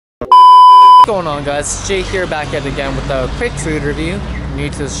going on, guys? Jay here, back at it again with a quick food review. New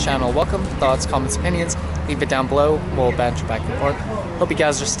to this channel, welcome. Thoughts, comments, opinions, leave it down below. We'll banter back and forth. Hope you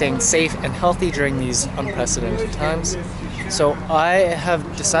guys are staying safe and healthy during these unprecedented times. So I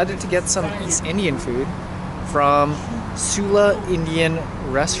have decided to get some East Indian food from Sula Indian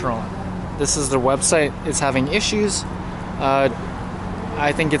Restaurant. This is their website. It's having issues.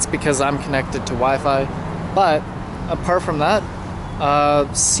 I think it's because I'm connected to Wi-Fi, but apart from that,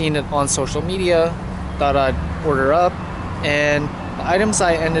 seen it on social media, thought I'd order up, and the items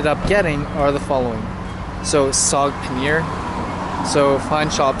I ended up getting are the following. So sag paneer, so fine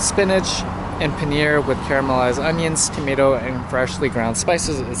chopped spinach and paneer with caramelized onions, tomato, and freshly ground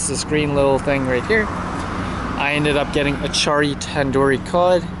spices. It's this green little thing right here. I ended up getting a chari tandoori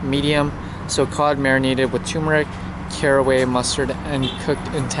cod, medium, so cod marinated with turmeric, caraway mustard, and cooked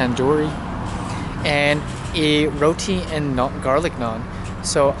in tandoori, and a roti and garlic naan.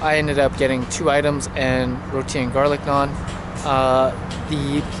 So I ended up getting 2 items and roti and garlic naan.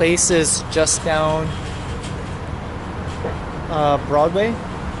 The place is just down Broadway,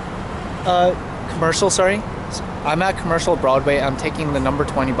 Commercial, sorry. I'm at Commercial Broadway. I'm taking the number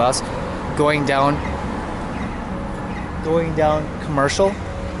 20 bus going down Commercial,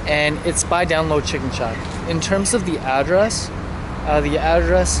 and it's by Download Chicken Shack. In terms of the address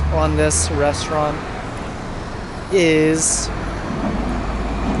on this restaurant is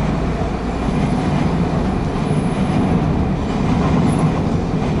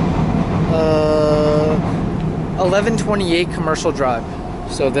 1128 Commercial Drive.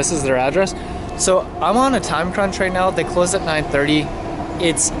 So this is their address. So I'm on a time crunch right now. They close at 9:30.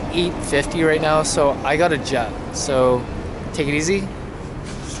 It's 8:50 right now, so I got a jet. So take it easy.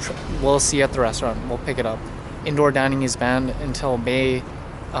 We'll see you at the restaurant. We'll pick it up. Indoor dining is banned until May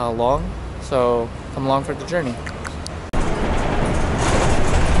long, so come along for the journey.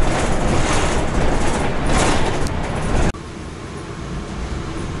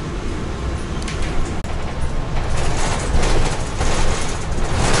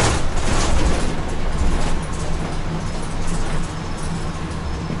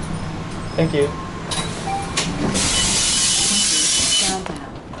 Thank you.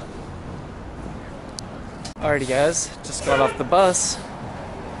 Alrighty guys, just got off the bus,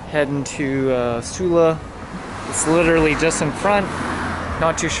 heading to Sula. It's literally just in front.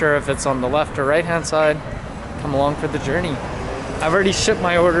 Not too sure if it's on the left or right hand side. Come along for the journey. I've already shipped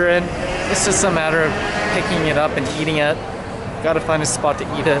my order in. It's just a matter of picking it up and eating it. Gotta find a spot to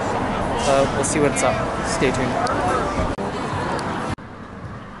eat it. We'll see what's up. Stay tuned.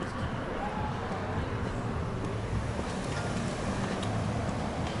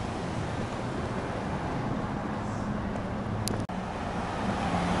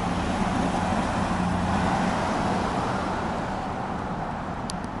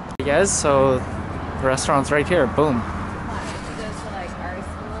 Hey guys, so the restaurant's right here. Boom.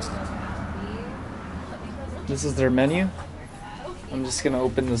 This is their menu. I'm just gonna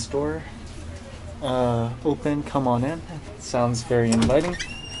open this door. Open, come on in. Sounds very inviting.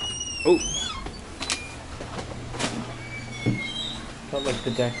 Oh, got like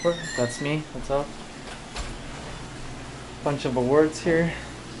the decor. That's me. What's up? Bunch of awards here.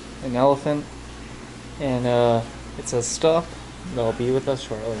 An elephant, and it says stop. They'll be with us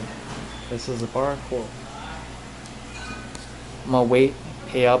shortly. This is the bar. Cool. I'm gonna wait,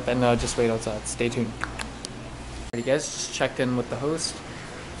 pay up, and just wait outside. Stay tuned. Alright guys, just checked in with the host.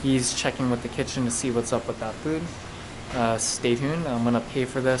 He's checking with the kitchen to see what's up with that food. Stay tuned. I'm gonna pay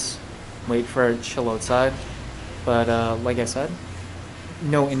for this, wait for it to chill outside. But like I said,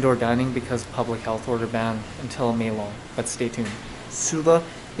 no indoor dining because public health order ban until May long. But stay tuned. Sula,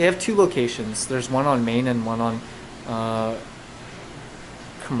 they have 2 locations. There's one on Main and one on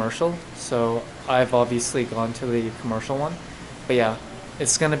Commercial, so I've obviously gone to the Commercial one. But yeah,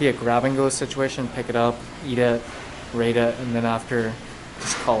 it's gonna be a grab and go situation. Pick it up, eat it, rate it, and then after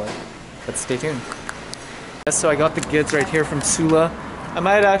just call it. But stay tuned. So I got the goods right here from Sula. I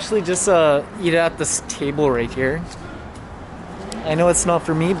might actually just eat it at this table right here. I know it's not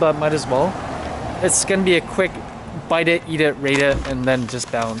for me, but might as well. It's gonna be a quick bite it, eat it, rate it, and then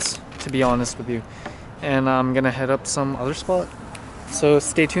just bounce, to be honest with you. And I'm gonna head up some other spot. So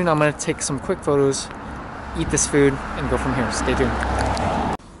stay tuned. I'm gonna take some quick photos, eat this food, and go from here. Stay tuned.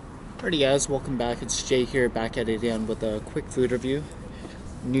 Alrighty guys, welcome back. It's Jay here, back at it again with a quick food review.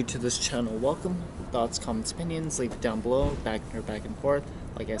 New to this channel, welcome. Thoughts, comments, opinions, leave it down below. Back and forth,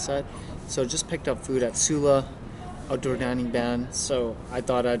 like I said. So just picked up food at Sula, outdoor dining ban. So I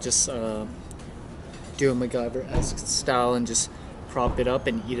thought I'd just do a MacGyver-esque style and just prop it up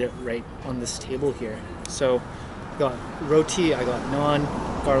and eat it right on this table here. So got roti, I got naan,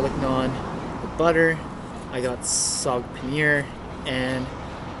 garlic naan, with butter. I got sog paneer and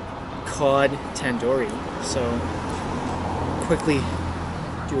cod tandoori. So quickly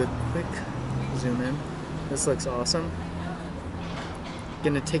do a quick zoom in. This looks awesome.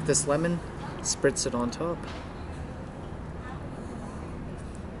 Gonna take this lemon, spritz it on top.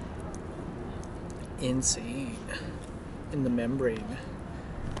 Insane. In the membrane.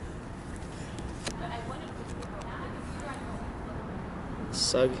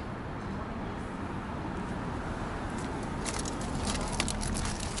 Sug.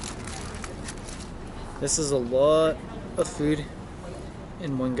 This is a lot of food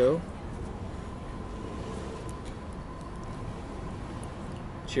in one go.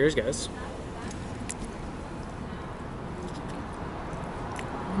 Cheers, guys.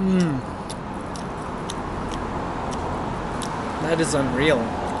 That is unreal.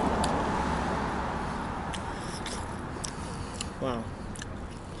 Wow.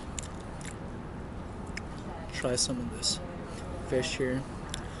 Try some of this fish here.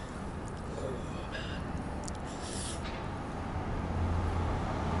 Oh, man.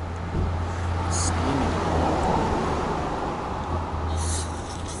 Steamy.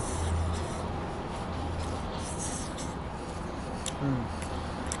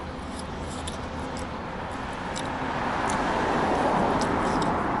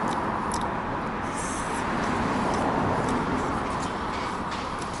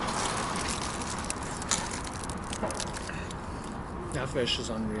 That fish is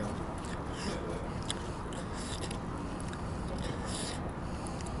unreal.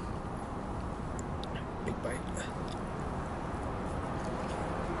 Big bite.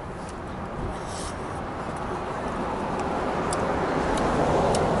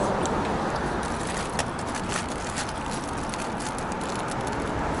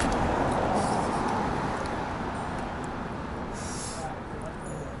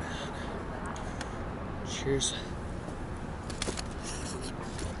 Cheers.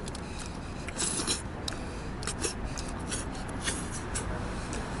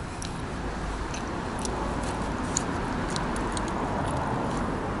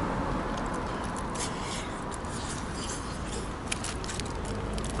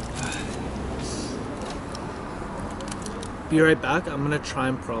 Be right back. I'm gonna try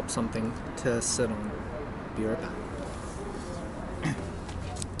and prop something to sit on. Be right back.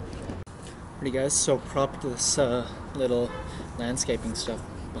 Alrighty guys, so propped this little landscaping stuff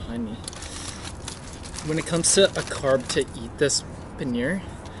behind me. When it comes to a carb to eat this paneer,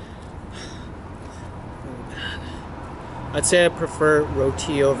 oh man, I'd say I prefer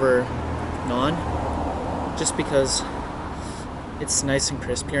roti over naan, just because it's nice and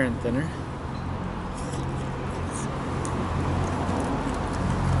crispier and thinner.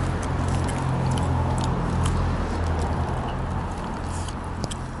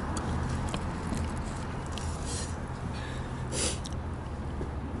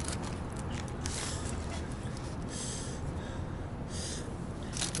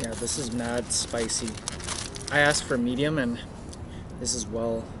 Yeah, this is mad spicy. I asked for medium and this is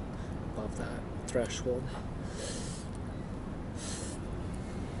well above that threshold.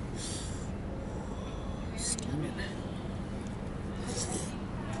 Steaming.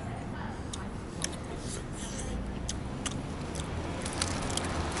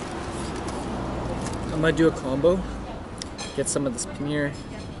 I'm gonna do a combo. Get some of this paneer,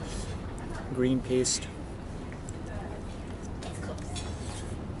 green paste.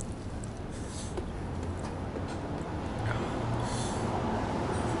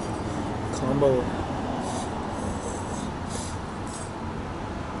 Combo.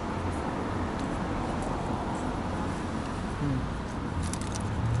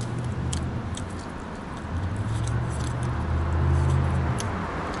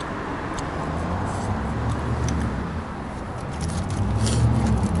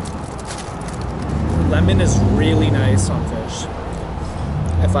 Lemon is really nice on fish,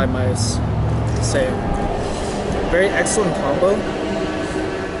 if I might say. Very excellent combo.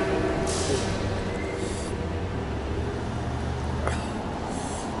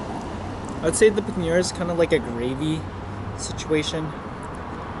 I'd say the paneer is kind of like a gravy situation.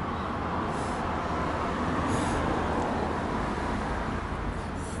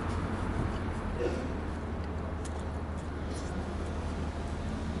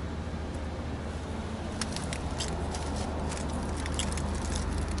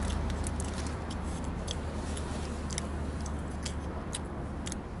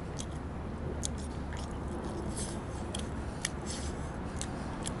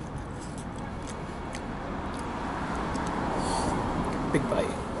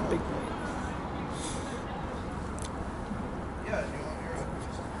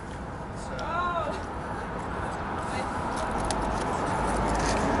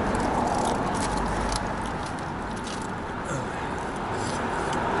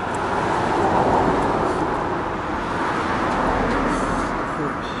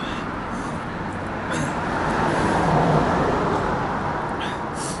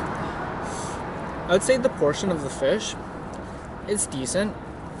 I would say the portion of the fish is decent.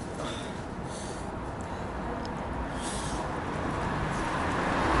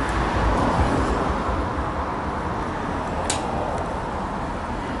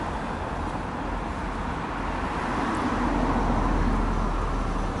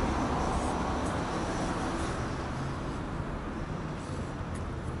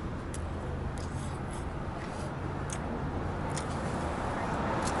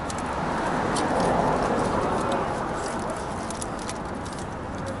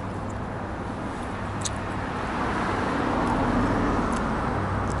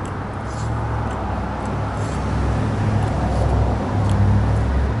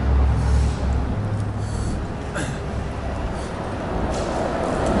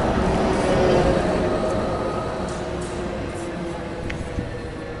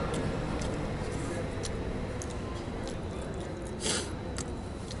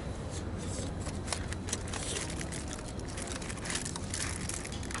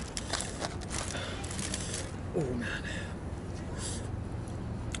 Oh man,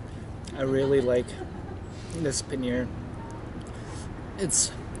 I really like this paneer.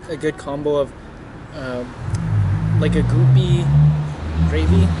 It's a good combo of like a goopy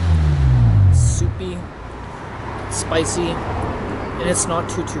gravy, soupy, spicy, and it's not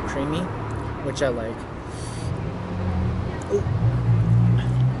too creamy, which I like. Ooh.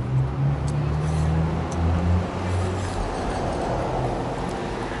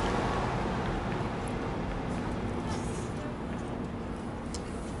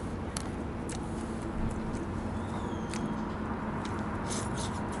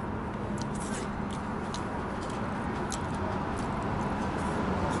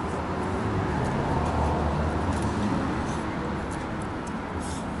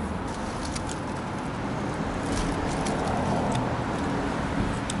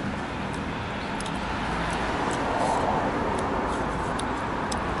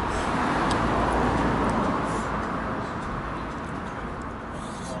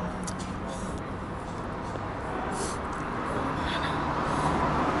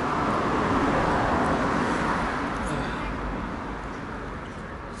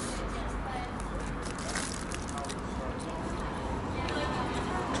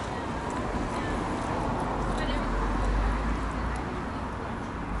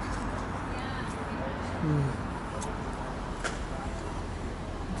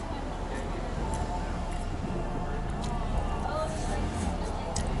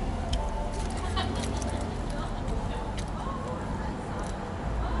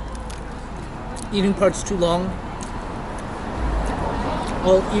 Eating part's too long.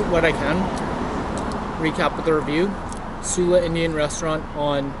 I'll eat what I can. Recap with the review. Sula Indian restaurant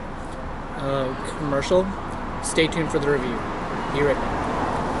on Commercial. Stay tuned for the review. Be right back.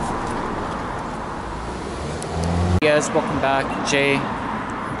 Hey guys, welcome back. Jay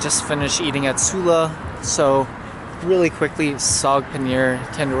just finished eating at Sula. So really quickly, saag paneer,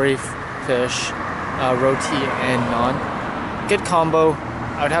 tandoori fish, roti, and naan. Good combo.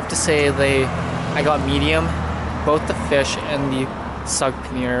 I would have to say I got medium. Both the fish and the saag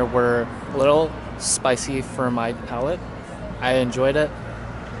paneer were a little spicy for my palate. I enjoyed it.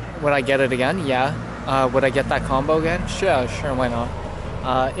 Would I get it again? Yeah. Would I get that combo again? Sure, why not?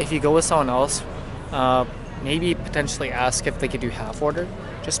 If you go with someone else, maybe potentially ask if they could do half order,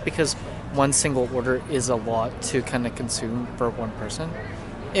 just because one single order is a lot to kind of consume for one person.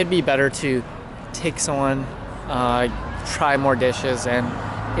 It'd be better to take someone, try more dishes, and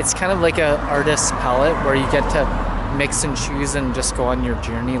it's kind of like a artist's palette where you get to mix and choose and just go on your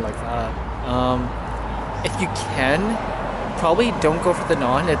journey like that. If you can, probably don't go for the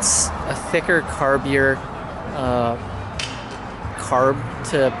naan. It's a thicker, carbier carb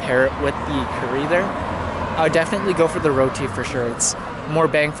to pair it with the curry there. I would definitely go for the roti for sure. It's more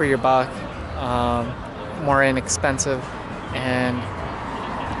bang for your buck, more inexpensive, and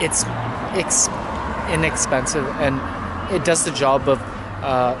it's inexpensive, and it does the job of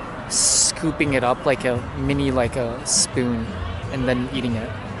scooping it up like a spoon and then eating it.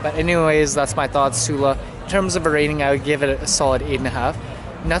 But anyways, that's my thoughts. Sula. In terms of a rating, I would give it a solid 8.5.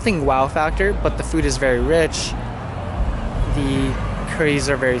 Nothing wow factor, but the food is very rich. The curries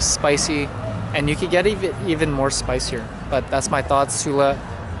are very spicy, and you could get even more spicier. But that's my thoughts. Sula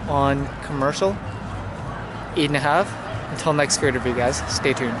on Commercial, 8.5. Until next video review, guys,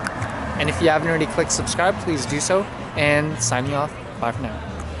 stay tuned. And if you haven't already clicked subscribe, please do so. And signing off. Bye for now.